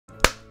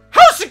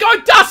are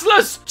going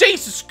dazzlers!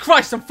 Jesus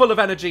Christ, I'm full of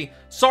energy.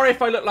 Sorry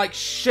if I look like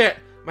shit.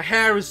 My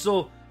hair is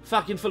all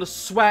fucking full of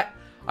sweat.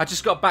 I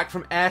just got back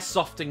from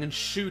airsofting and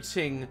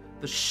shooting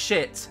the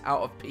shit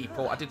out of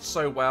people. I did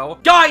so well.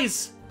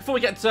 Guys, before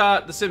we get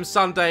to The Sims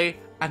Sunday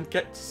and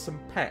get to some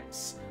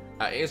pets,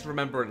 it is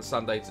Remembrance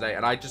Sunday today,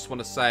 and I just want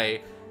to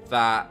say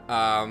that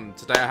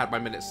today I had my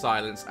minute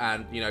silence,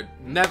 and, you know,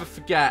 never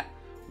forget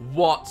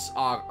what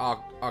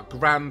our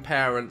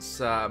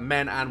grandparents,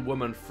 men and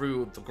women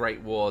through the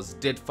Great Wars,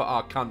 did for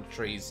our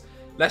countries.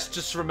 Let's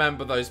just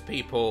remember those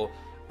people.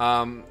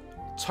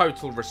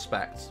 Total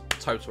respect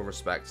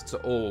to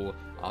all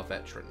our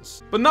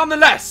veterans. But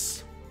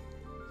nonetheless,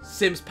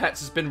 Sims Pets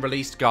has been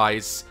released,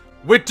 guys.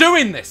 We're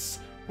doing this.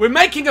 We're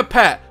making a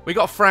pet. We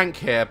got Frank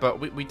here, but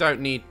we don't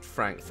need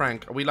Frank.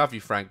 Frank, we love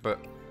you, Frank, but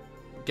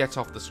get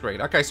off the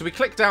screen. Okay, so we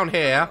click down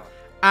here.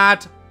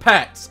 Add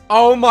pets.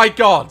 Oh my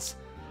god.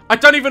 I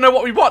don't even know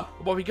what we want.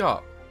 What we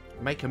got?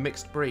 Make a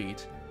mixed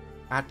breed.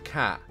 Add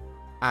cat.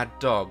 Add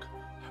dog.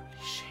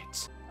 Holy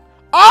shit.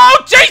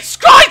 Oh, Jesus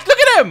Christ! Look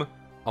at him!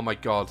 Oh my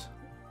god.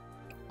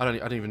 I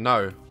don't even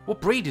know.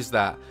 What breed is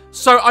that?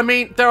 So, I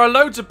mean, there are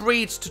loads of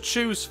breeds to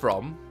choose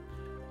from.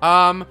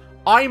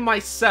 I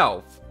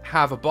myself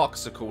have a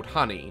boxer called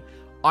Honey.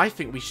 I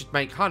think we should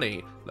make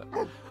Honey.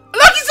 Look,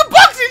 it's a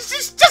boxer!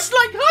 It's just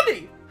like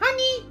Honey!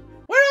 Honey!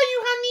 Where are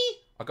you, Honey?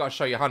 I've got to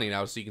show you Honey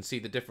now so you can see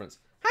the difference.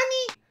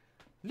 Honey!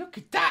 Look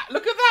at that!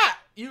 Look at that!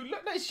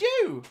 That's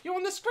you! You're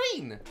on the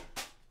screen!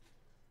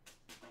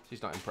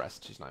 She's not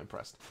impressed. She's not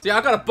impressed. So yeah,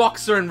 I got a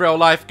boxer in real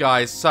life,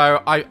 guys.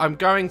 So I'm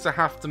going to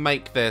have to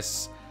make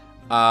this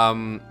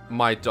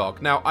my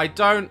dog. Now, I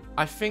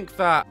think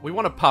that we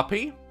want a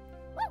puppy.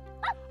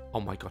 Oh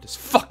my god, it's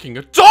fucking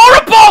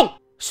adorable!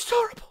 It's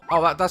adorable!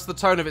 Oh, that's the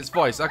tone of its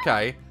voice.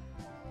 Okay.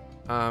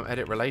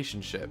 Edit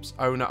relationships.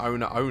 Owner.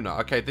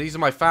 Okay, these are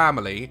my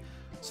family.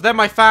 So they're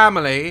my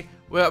family.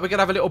 We're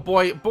gonna have a little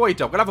boy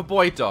dog. We'll have a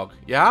boy dog.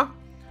 Yeah?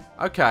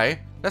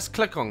 Okay. Let's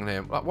click on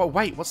him. Well,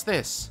 wait, what's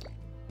this?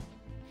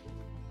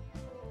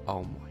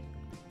 Oh my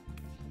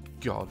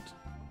god.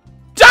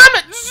 Damn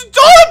it! This is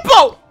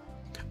adorable!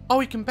 Oh,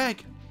 he can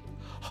beg.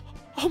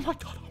 Oh my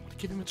god, I want to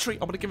give him a treat.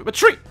 I want to give him a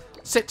treat.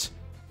 Sit.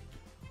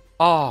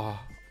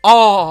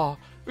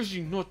 Is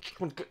he not just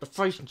want to get the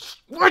face and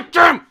smack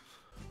him?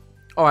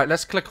 Alright,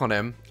 let's click on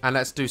him and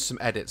let's do some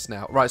edits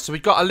now. Right, so we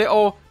got a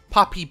little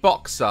puppy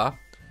boxer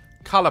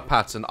color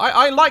pattern.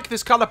 I like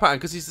this color pattern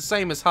because he's the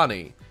same as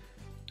Honey.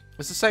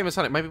 It's the same as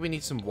Honey. Maybe we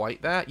need some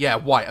white there. Yeah,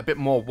 white. A bit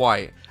more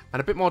white. And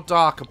a bit more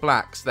darker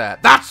blacks there.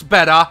 That's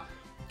better!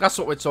 That's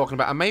what we're talking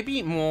about. And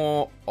maybe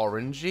more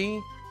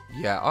orangey.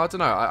 Yeah, I don't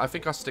know. I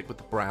think I'll stick with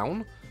the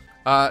brown.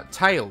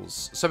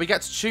 Tails. So we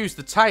get to choose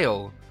the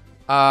tail.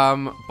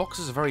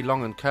 Boxers are very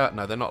long and curt.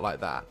 No, they're not like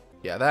that.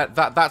 Yeah,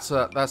 that's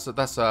a. Let's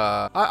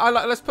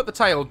put the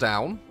tail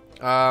down.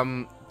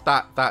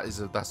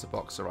 That's a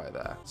boxer right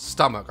there.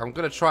 Stomach. I'm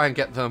gonna try and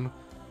get them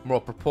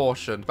more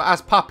proportioned. But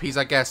as puppies,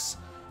 I guess,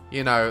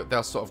 you know,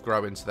 they'll sort of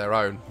grow into their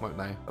own, won't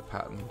they? A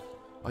pattern.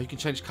 Oh, you can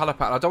change color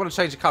pattern. I don't want to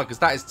change the color because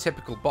that is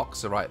typical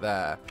boxer right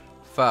there.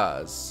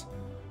 Furs.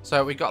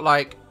 So we got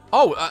like,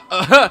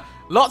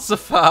 lots of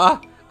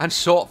fur and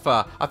short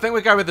fur. I think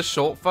we go with the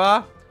short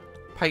fur.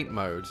 Paint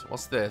mode.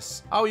 What's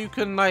this? Oh, you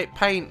can like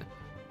paint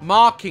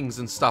markings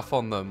and stuff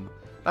on them.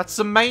 That's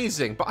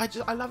amazing. But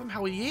I love him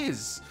how he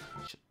is.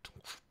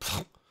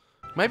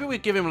 Maybe we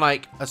give him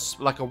like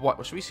a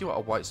white. Should we see what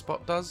a white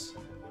spot does?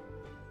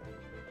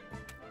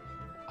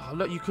 Oh,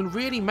 look, you can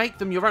really make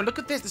them your own. Look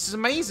at this. This is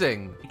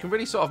amazing. You can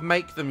really sort of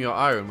make them your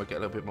own. We'll get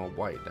a little bit more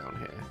white down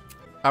here.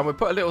 And we'll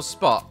put a little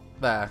spot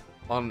there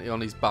on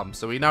his bum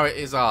so we know it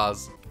is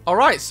ours. All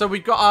right, so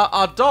we've got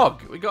our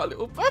dog. We got a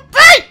little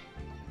puppy.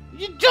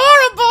 You're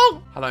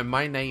adorable. Hello,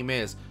 my name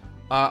is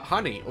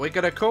Honey. We're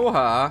going to call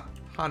her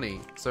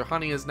Honey. So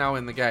Honey is now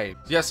in the game.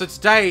 Yeah, so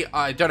today,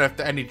 I don't know if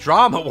any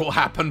drama will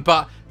happen,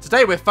 but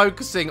today we're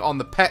focusing on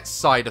the pet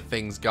side of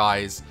things,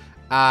 guys.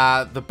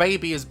 The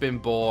baby has been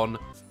born.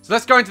 So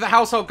let's go into the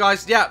household,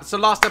 guys. Yeah, so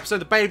last episode,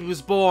 the baby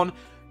was born.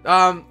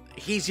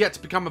 He's yet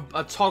to become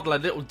a toddler,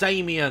 little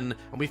Damien.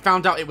 And we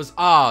found out it was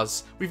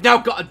ours. We've now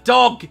got a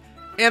dog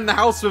in the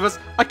house with us.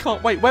 I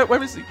can't wait.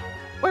 Where is he?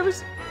 Where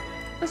is he?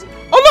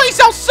 Oh, look, he's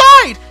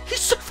outside. He's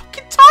so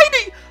fucking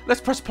tiny.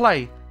 Let's press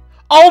play.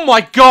 Oh,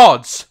 my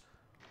God.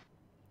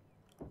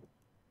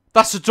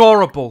 That's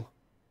adorable.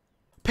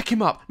 Pick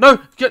him up. No,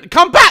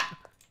 come back.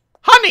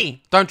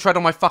 Honey. Don't tread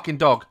on my fucking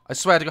dog. I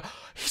swear to God.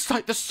 He's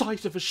like the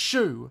size of a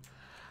shoe.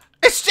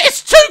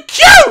 It's too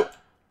cute!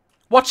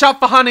 Watch out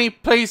for Honey,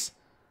 please.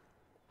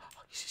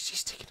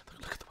 She's taking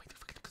a look at the way.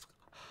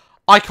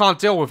 I can't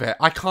deal with it.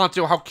 I can't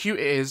deal how cute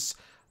it is.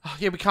 Oh,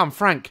 here we come,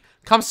 Frank.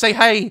 Come say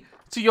hey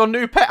to your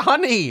new pet,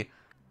 Honey.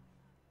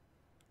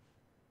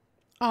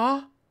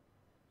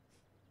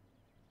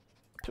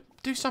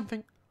 Do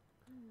something.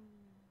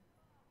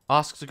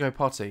 Ask to go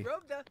potty.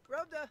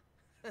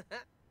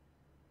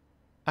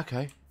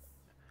 Okay.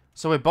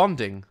 So we're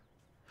bonding.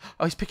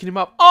 Oh, he's picking him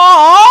up.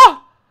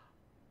 Aww!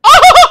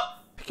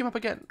 Pick him up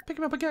again. Pick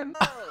him up again.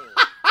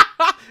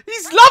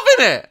 He's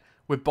loving it.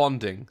 We're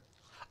bonding.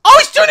 Oh, Oh,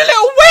 he's doing a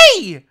little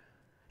wee!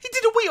 He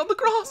did a wee on the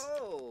grass.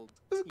 Oh,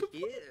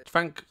 yeah.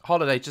 Frank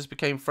Holiday just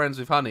became friends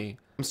with Honey.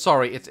 I'm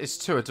sorry, it's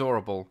too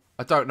adorable.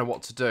 I don't know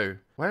what to do.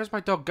 Where is my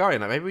dog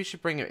going? Like, maybe we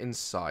should bring it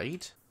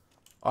inside.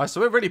 Alright,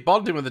 so we're really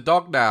bonding with the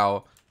dog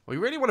now. We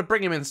really want to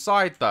bring him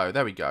inside, though.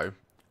 There we go.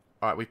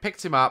 Alright, we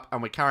picked him up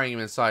and we're carrying him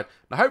inside.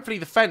 Now, hopefully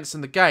the fence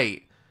and the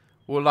gate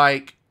will,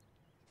 like,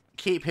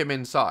 keep him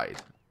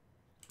inside.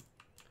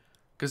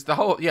 Because the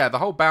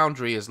whole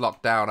boundary is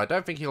locked down. I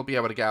don't think he'll be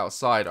able to get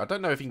outside. I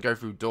don't know if he can go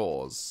through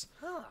doors.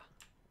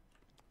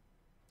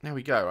 There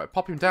we go. Right,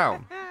 pop him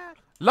down.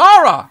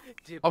 Lara!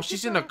 Oh,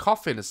 she's in a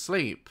coffin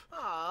asleep.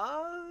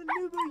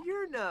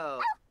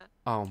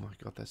 Oh my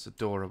god, that's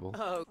adorable.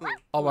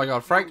 Oh my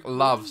god, Frank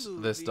loves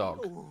this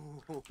dog.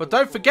 But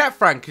don't forget,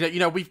 Frank, you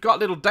know, we've got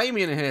little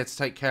Damien in here to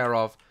take care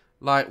of.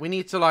 Like, we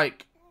need to,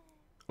 like,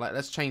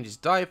 let's change his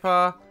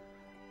diaper.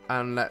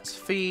 And let's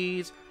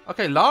feed.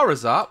 Okay,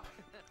 Lara's up.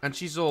 And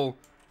she's all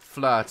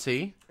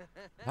flirty.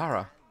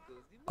 Lara.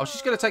 Oh,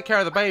 she's going to take care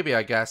of the baby,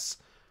 I guess.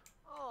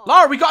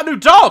 Lara, we got a new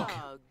dog!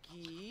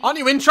 Aren't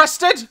you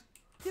interested?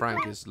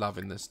 Frank is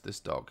loving this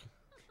dog.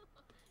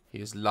 He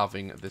is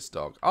loving this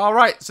dog.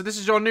 Alright, so this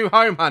is your new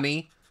home,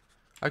 honey.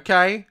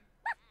 Okay.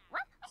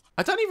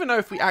 I don't even know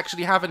if we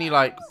actually have any,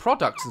 like,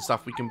 products and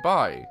stuff we can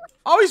buy.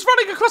 Oh, he's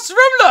running across the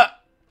room, look!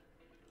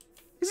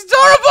 He's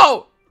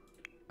adorable!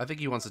 I think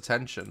he wants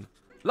attention.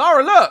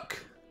 Lara,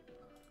 look!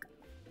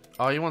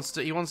 Oh, he wants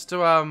to,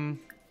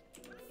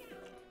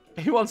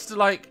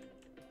 like...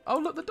 Oh,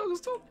 look, the dog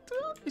is talking to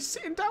her. He's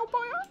sitting down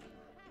by her.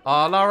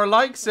 Oh, Lara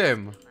likes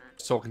him.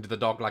 He's talking to the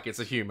dog like it's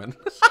a human.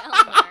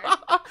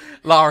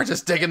 Lara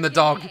just digging the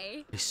dog.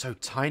 He's so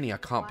tiny, I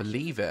can't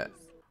believe it.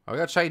 I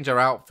gotta change her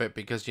outfit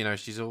because, you know,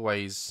 she's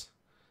always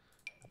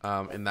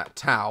in that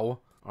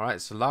towel.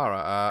 Alright, so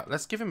Lara,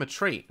 let's give him a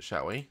treat,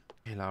 shall we?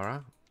 Hey,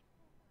 Lara.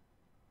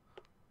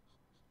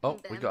 Oh,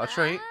 we got a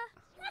treat.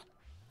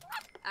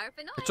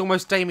 It's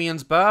almost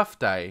Damien's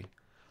birthday.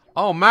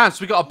 Oh, man,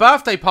 so we got a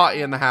birthday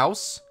party in the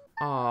house.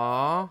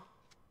 Aww.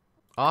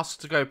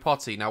 Asked to go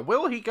potty. Now,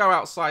 will he go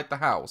outside the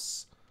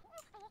house?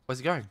 Where's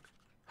he going?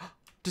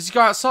 Does he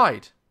go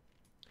outside?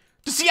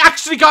 Does he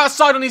actually go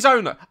outside on his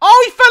own?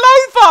 Oh, he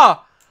fell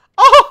over!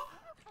 Oh!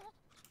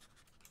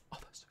 Oh,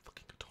 that's so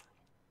fucking adorable.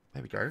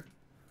 There we go.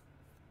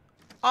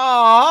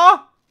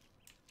 Aww!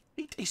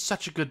 He's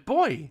such a good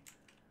boy.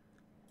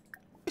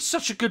 He's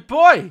such a good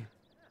boy.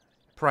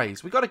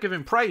 Praise. We got to give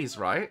him praise,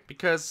 right?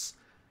 Because,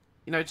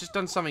 you know, just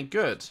done something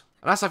good.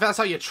 And that's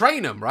how you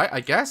train him, right?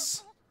 I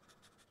guess.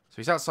 So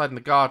he's outside in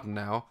the garden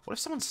now. What if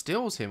someone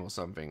steals him or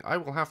something? I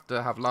will have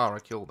to have Lara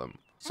kill them.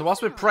 So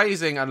whilst we're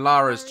praising and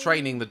Lara's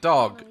training the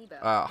dog,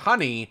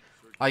 Honey,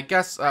 I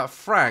guess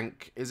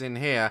Frank is in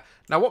here.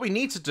 Now what we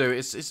need to do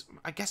is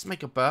I guess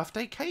make a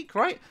birthday cake,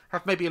 right?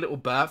 Have maybe a little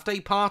birthday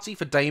party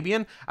for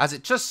Damien. As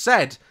it just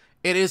said,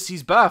 it is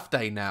his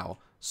birthday now.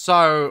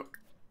 So,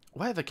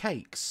 where are the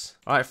cakes?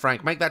 Alright,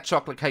 Frank, make that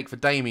chocolate cake for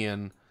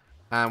Damien.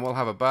 And we'll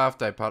have a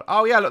birthday party.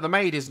 Oh yeah, look, the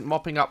maid is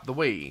mopping up the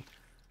wee.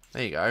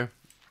 There you go.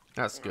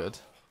 That's good.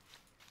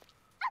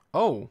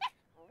 Oh.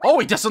 Oh,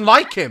 he doesn't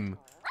like him.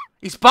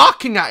 He's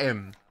barking at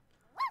him.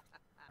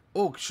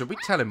 Oh, should we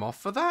tell him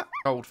off for that?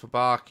 Scold for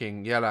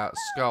barking. Yell out.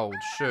 Scold.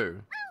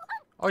 Shoo.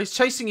 Oh, he's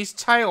chasing his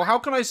tail. How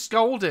can I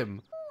scold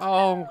him?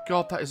 Oh,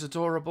 God, that is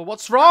adorable.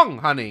 What's wrong,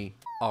 honey?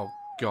 Oh,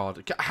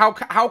 God.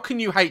 How can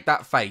you hate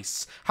that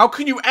face? How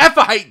can you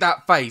ever hate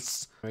that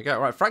face? There we go.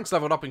 Right, Frank's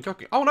leveled up in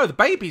cooking. Oh, no, the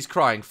baby's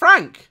crying.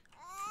 Frank!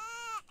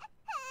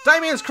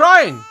 Damien's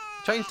crying.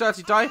 Change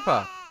dirty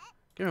diaper.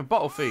 Give him a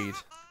bottle feed.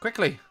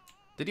 Quickly.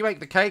 Did you make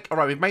the cake?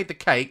 Alright, we've made the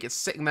cake. It's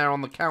sitting there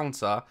on the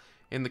counter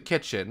in the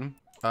kitchen.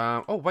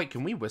 Oh, wait,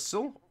 can we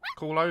whistle?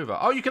 Call over.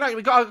 Oh, you can actually,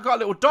 we got a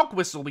little dog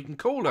whistle we can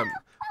call him.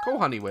 Call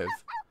Honey with.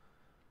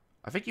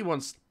 I think he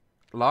wants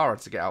Lara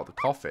to get out of the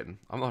coffin.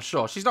 I'm not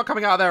sure. She's not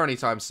coming out of there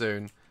anytime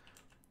soon.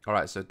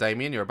 Alright, so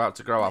Damien, you're about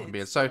to grow up and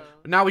be... So,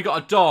 now we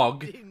got a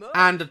dog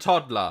and a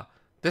toddler.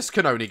 This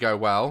can only go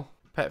well.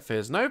 Pet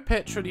fears. No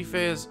pet truly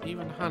fears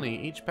even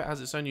Honey. Each pet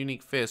has its own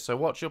unique fears, so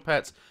watch your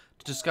pets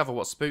to discover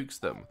what spooks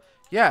them.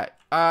 Yeah,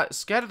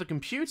 scared of the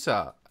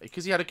computer.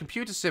 Because he had a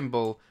computer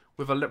symbol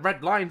with a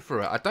red line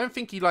through it. I don't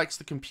think he likes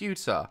the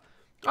computer.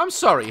 I'm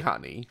sorry,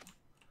 Honey.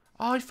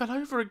 Oh, he fell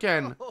over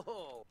again.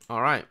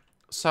 Alright.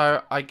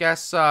 So, I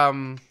guess,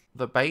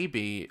 the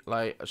baby,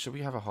 like, should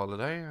we have a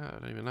holiday? I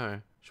don't even know.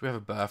 Should we have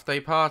a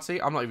birthday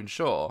party? I'm not even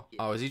sure.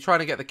 Oh, is he trying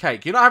to get the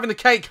cake? You're not having the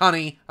cake,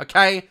 Honey,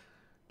 okay?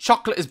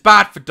 Chocolate is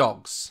bad for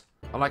dogs.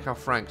 I like how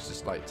Frank's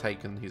just, like,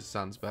 taken his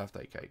son's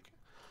birthday cake.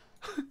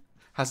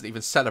 Hasn't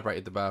even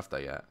celebrated the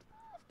birthday yet.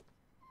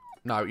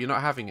 No, you're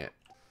not having it.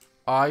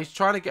 Oh, he's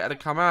trying to get her to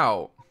come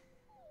out.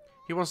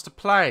 He wants to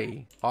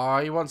play. Oh,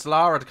 he wants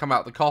Lara to come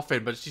out the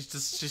coffin, but she's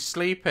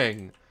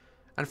sleeping.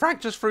 And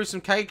Frank just threw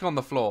some cake on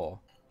the floor.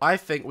 I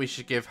think we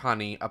should give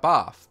Honey a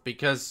bath.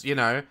 Because, you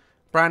know,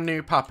 brand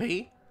new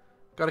puppy.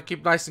 Got to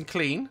keep nice and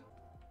clean.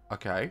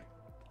 Okay.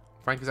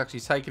 Frank is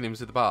actually taking him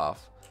to the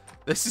bath.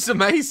 This is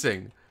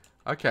amazing.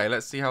 Okay,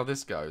 let's see how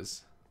this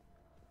goes.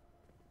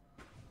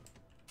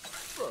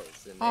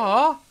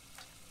 Aww.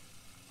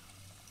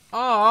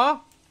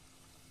 Ah.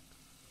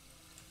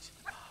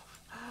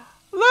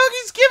 Look,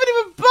 he's giving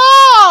him a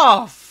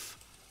bath.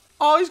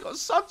 Oh, he's got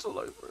suds all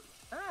over him.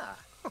 Ah.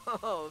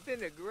 Oh,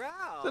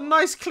 vinaigrette. The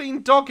nice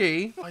clean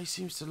doggy. Oh, he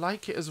seems to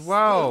like it as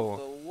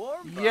well.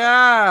 Warm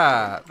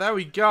Yeah, there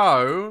we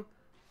go.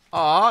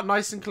 Ah,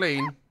 nice and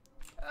clean.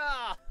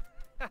 Ah.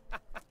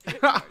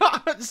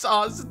 It's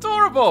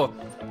adorable.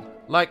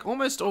 Like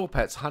almost all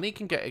pets, Honey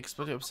can get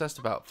explicitly obsessed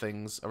about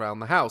things around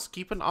the house.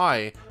 Keep an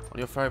eye on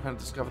your furry pet to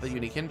discover their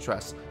unique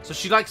interests. So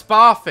she likes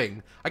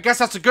bathing. I guess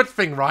that's a good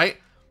thing, right?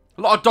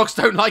 A lot of dogs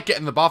don't like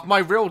getting in the bath. My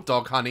real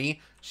dog,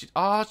 Honey, she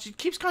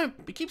keeps going.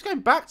 He keeps going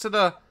back to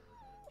the.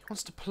 He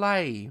wants to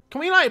play. Can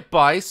we like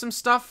buy some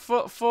stuff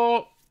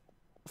for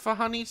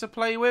Honey to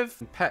play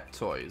with? Pet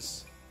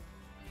toys.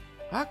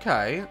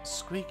 Okay,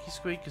 Squeaky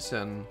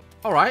Squeakerson.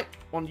 All right,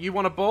 you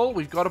want a ball?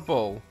 We've got a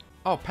ball.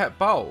 Oh, pet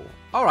bowl.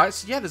 All right,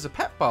 so yeah, there's a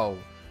pet bowl.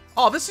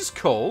 Oh, this is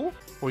cool. Well,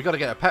 we got to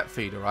get a pet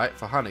feeder, right,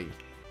 for Honey.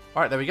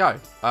 All right, there we go.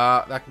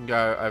 That can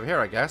go over here,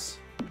 I guess.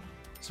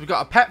 So we've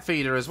got a pet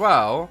feeder as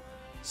well.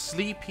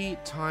 Sleepy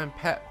time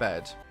pet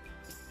bed.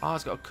 Oh,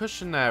 it's got a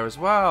cushion there as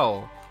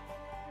well.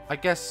 I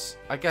guess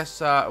we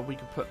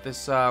could put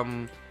this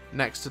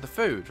next to the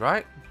food,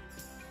 right?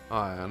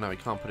 Oh, no, we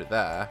can't put it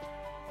there.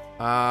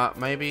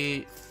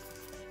 Maybe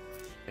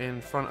in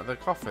front of the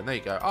coffin. There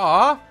you go.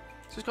 Ah.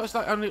 So it's got its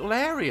like own little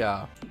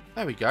area.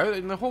 There we go,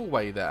 in the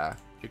hallway there.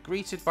 You're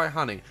greeted by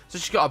Honey. So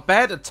she's got a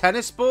bed, a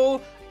tennis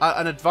ball,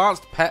 an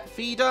advanced pet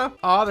feeder.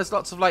 Ah, there's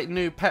lots of like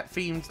new pet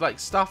themed like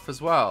stuff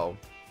as well.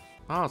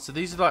 Ah, so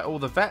these are like all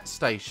the vet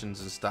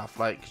stations and stuff,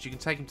 like because you can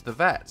take them to the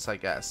vets, I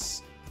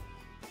guess.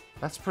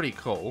 That's pretty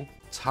cool.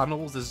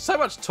 Tunnels. There's so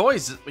much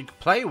toys that we can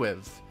play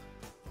with.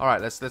 All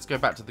right, let's go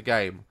back to the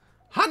game.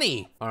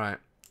 Honey. All right,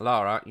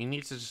 Lara, you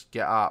need to just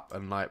get up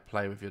and like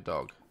play with your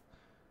dog.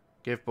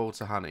 Give ball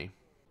to Honey.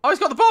 Oh, he's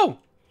got the ball!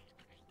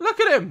 Look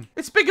at him!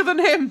 It's bigger than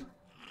him!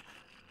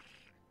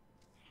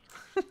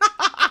 He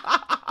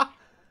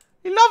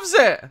loves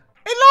it!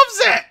 He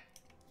loves it!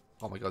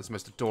 Oh my god, it's the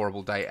most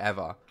adorable day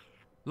ever.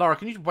 Lara,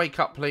 can you wake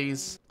up,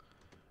 please?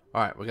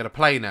 Alright, we're going to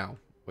play now.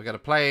 We're going to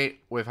play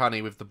with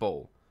Honey with the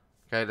ball.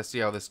 Okay, let's see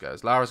how this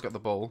goes. Lara's got the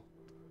ball.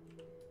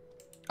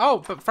 Oh,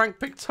 but Frank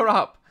picked her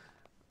up.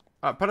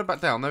 Alright, put her back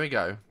down. There we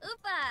go.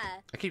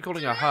 Oopa. I keep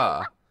calling her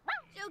her.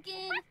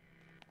 Joking.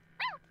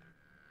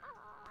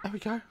 There we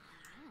go.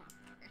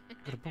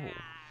 Got a ball.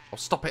 Oh,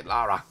 stop it,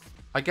 Lara.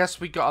 I guess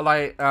we gotta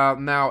like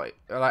now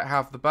like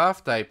have the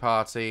birthday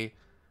party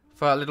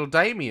for little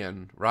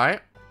Damien, right?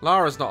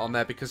 Lara's not on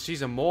there because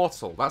she's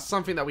immortal. That's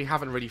something that we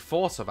haven't really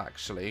thought of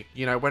actually.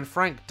 You know, when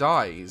Frank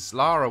dies,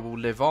 Lara will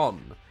live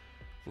on.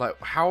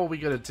 Like, how are we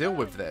gonna deal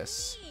with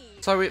this?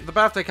 So the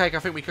birthday cake, I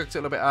think we cooked it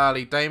a little bit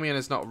early. Damien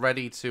is not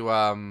ready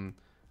to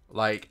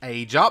like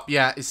age up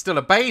yet. He's still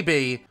a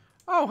baby.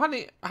 Oh,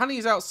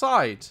 Honey's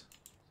outside.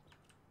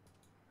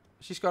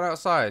 She's gone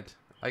outside.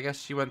 I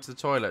guess she went to the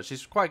toilet.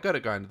 She's quite good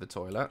at going to the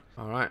toilet.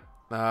 All right.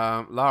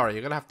 Lara,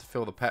 you're going to have to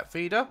fill the pet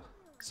feeder.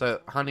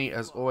 So Honey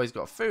has always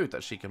got food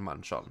that she can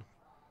munch on.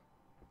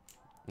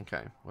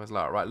 Okay. Where's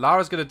Lara? Right.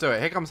 Lara's going to do it.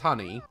 Here comes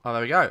Honey. Oh,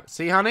 there we go.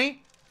 See,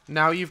 Honey?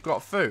 Now you've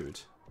got food.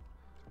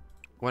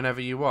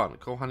 Whenever you want.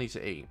 Call Honey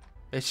to eat.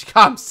 Here she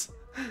comes.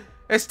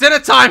 It's dinner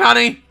time,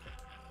 Honey.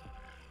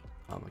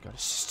 Oh, my God.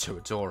 It's just too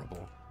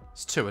adorable.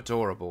 It's too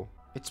adorable.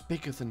 It's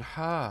bigger than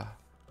her.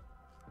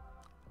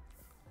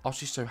 Oh,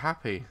 she's so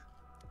happy.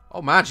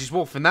 Oh, man, she's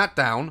wolfing that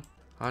down.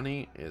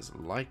 Honey is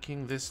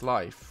liking this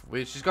life.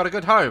 She's got a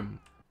good home.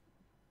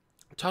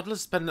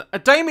 Toddlers spend...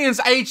 Damien's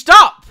aged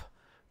up!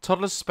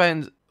 Toddlers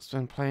spend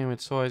playing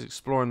with toys,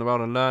 exploring the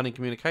world, and learning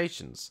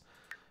communications.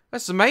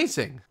 That's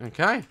amazing.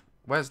 Okay.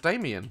 Where's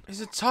Damien? He's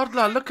a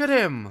toddler. Look at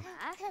him.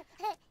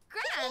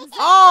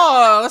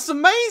 Oh, that's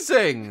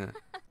amazing.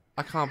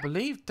 I can't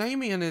believe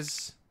Damien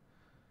is...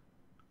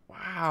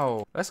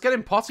 Wow. Let's get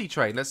him potty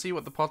trained. Let's see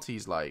what the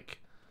potty's like.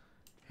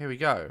 Here we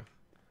go.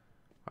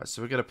 Alright,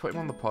 so we're going to put him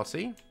on the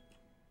potty.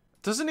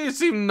 Doesn't he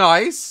seem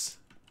nice?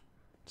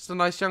 Just a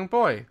nice young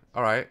boy.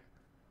 Alright.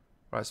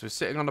 Right, so we're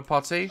sitting on the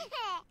potty.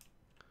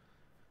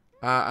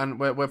 And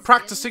we're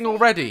practicing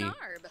already.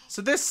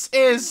 So this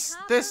is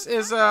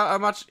a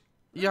much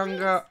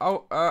younger,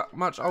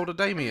 much older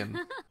Damien.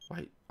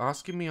 Wait,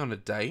 asking me on a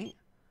date?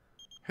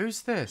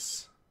 Who's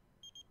this?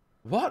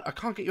 What? I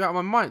can't get you out of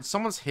my mind.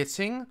 Someone's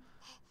hitting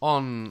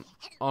on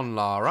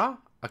Lara,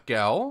 a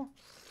girl.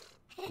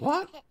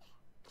 What?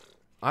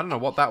 I don't know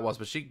what that was,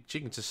 but she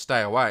can just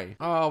stay away.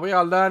 Oh, we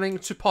are learning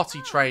to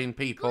potty train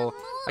people.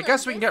 I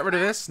guess we can get rid of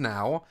this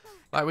now.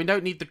 Like, we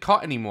don't need the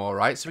cot anymore,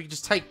 right? So we can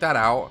just take that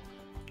out.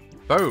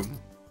 Boom.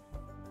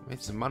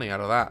 Made some money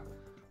out of that.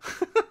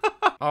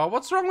 Oh,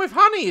 what's wrong with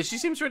Honey? She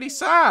seems really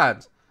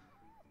sad.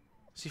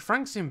 See,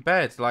 Frank's in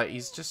bed. Like,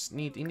 he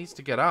needs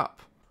to get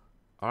up.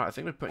 All right, I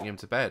think we're putting him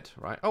to bed,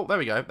 right? Oh, there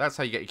we go. That's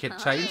how you get your kid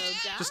changed.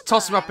 Just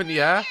toss him up in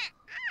the air.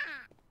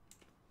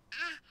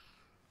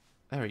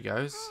 There he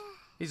goes.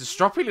 He's a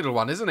stroppy little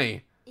one, isn't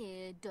he?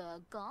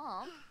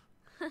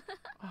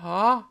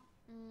 Aw.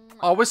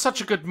 Oh, we're such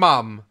a good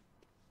mum.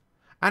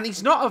 And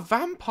he's not a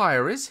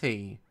vampire, is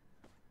he?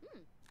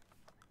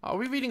 Are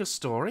we reading a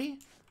story?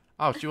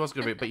 Oh, she was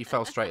going to read, but you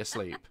fell straight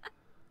asleep.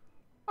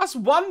 That's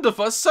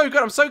wonderful. That's so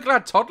good. I'm so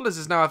glad toddlers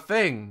is now a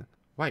thing.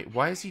 Wait,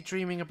 why is he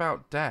dreaming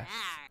about death?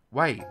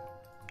 Wait.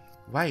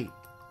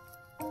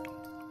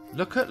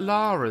 Look at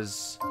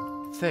Lara's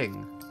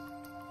thing.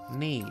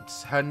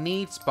 Needs. Her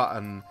needs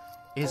button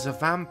is a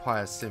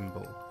vampire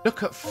symbol.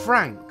 Look at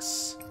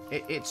Frank's.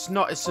 It's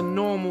not. It's a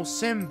normal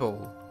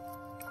symbol.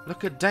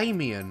 Look at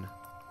Damien.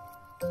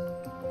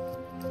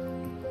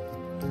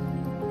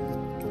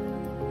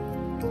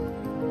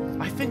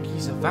 I think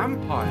he's a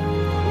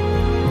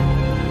vampire.